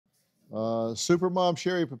Supermom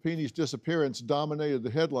Sherri Papini's disappearance dominated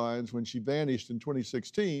the headlines when she vanished in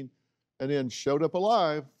 2016 and then showed up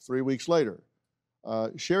alive 3 weeks later.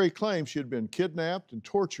 Sherri claims she had been kidnapped and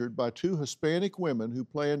tortured by 2 Hispanic women who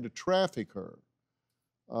planned to traffic her.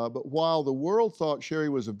 But while the world thought Sherri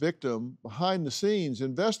was a victim, behind the scenes,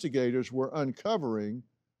 investigators were uncovering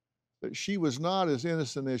that she was not as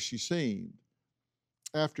innocent as she seemed.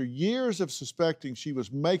 After years of suspecting she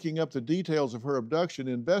was making up the details of her abduction,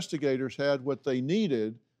 investigators had what they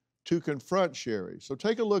needed to confront Sherri. So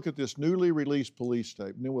take a look at this newly released police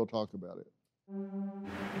tape, and then we'll talk about it.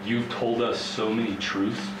 You've told us so many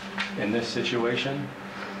truths in this situation.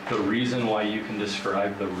 The reason why you can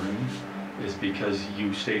describe the room is because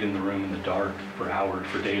you stayed in the room in the dark for hours,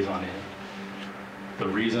 for days on end. The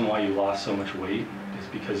reason why you lost so much weight is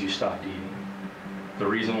because you stopped eating. The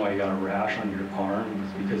reason why you got a rash on your arm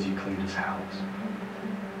is because you cleaned his house.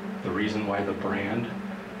 The reason why the brand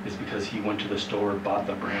is because he went to the store, bought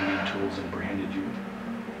the branding tools, and branded you.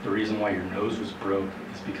 The reason why your nose was broke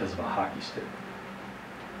is because of a hockey stick.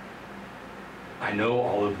 I know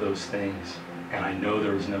all of those things, and I know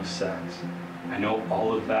there was no sex. I know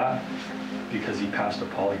all of that because he passed a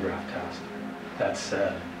polygraph test. That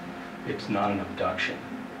said, it's not an abduction.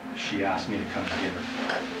 She asked me to come get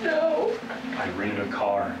her. No. I rented a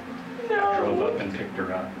car. No. I drove up and picked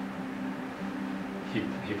her up.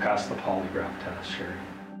 He passed the polygraph test, Sherri.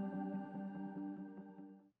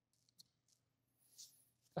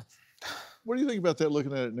 What do you think about that,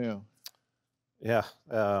 looking at it now? Yeah,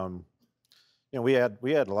 you know, we had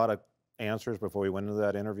a lot of answers before we went into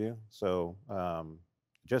that interview. So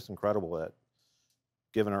just incredible that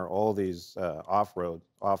giving her all these off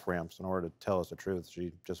ramps in order to tell us the truth,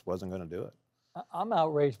 she just wasn't going to do it. I'm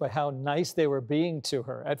outraged by how nice they were being to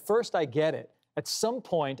her. At first, I get it. At some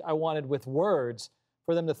point, I wanted with words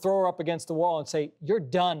for them to throw her up against the wall and say, "You're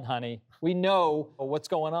done, honey. We know what's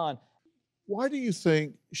going on." Why do you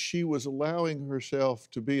think she was allowing herself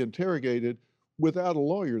to be interrogated without a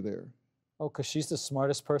lawyer there? Oh, because she's the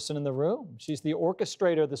smartest person in the room. She's the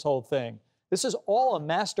orchestrator of this whole thing. This is all a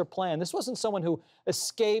master plan. This wasn't someone who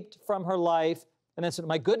escaped from her life and then said,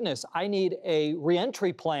 "My goodness, I need a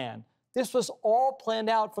reentry plan." This was all planned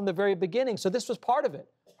out from the very beginning. So this was part of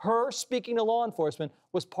it. Her speaking to law enforcement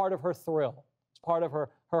was part of her thrill. It's part of her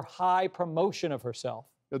high promotion of herself.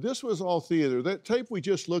 Now, this was all theater. That tape we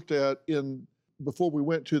just looked at before we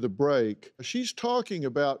went to the break, she's talking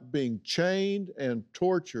about being chained and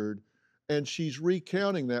tortured, and she's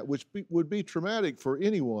recounting that, which would be traumatic for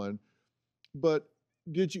anyone. But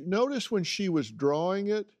did you notice when she was drawing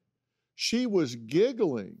it, she was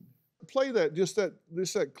giggling? Play that, just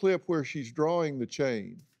that clip where she's drawing the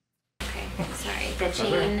chain. Okay, sorry. The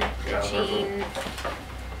chain.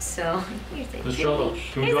 So,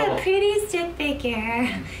 here's a pretty stick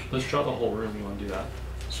figure. Let's draw the whole room. You want to do that?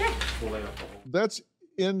 Sure. We'll lay out the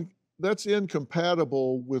whole. That's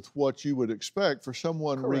incompatible with what you would expect for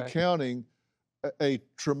someone Correct. recounting a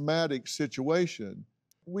traumatic situation.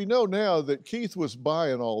 We know now that Keith was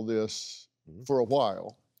buying all this for a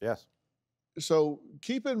while. Yes. So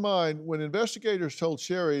keep in mind, when investigators told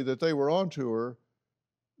Sherri that they were onto her,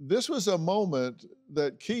 this was a moment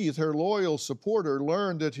that Keith, her loyal supporter,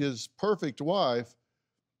 learned that his perfect wife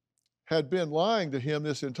had been lying to him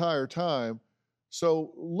this entire time.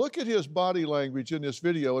 So look at his body language in this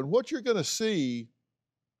video, and what you're going to see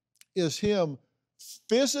is him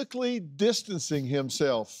physically distancing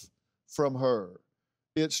himself from her.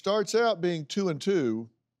 It starts out being 2 and 2,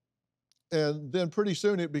 and then pretty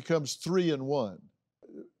soon it becomes 3 and 1.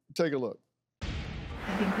 Take a look. I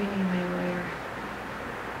think we need my lawyer.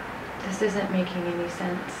 This isn't making any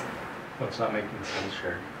sense. No, it's not making sense,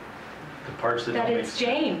 Sherri. The parts that don't make sense. That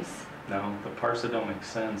it's James. No, the parts that don't make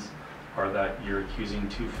sense are that you're accusing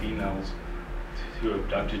 2 females who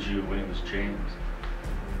abducted you when it was James.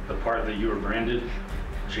 The part that you were branded,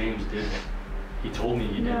 James did it. He told me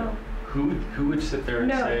he did it. Who would sit there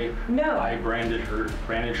and say, I branded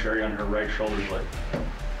Sherri on her right shoulder blade?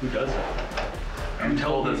 Who does that? And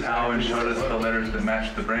told us how and showed us the letters that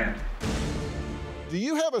matched the brand. Do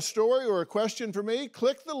you have a story or a question for me?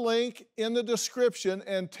 Click the link in the description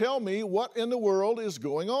and tell me what in the world is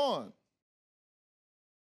going on.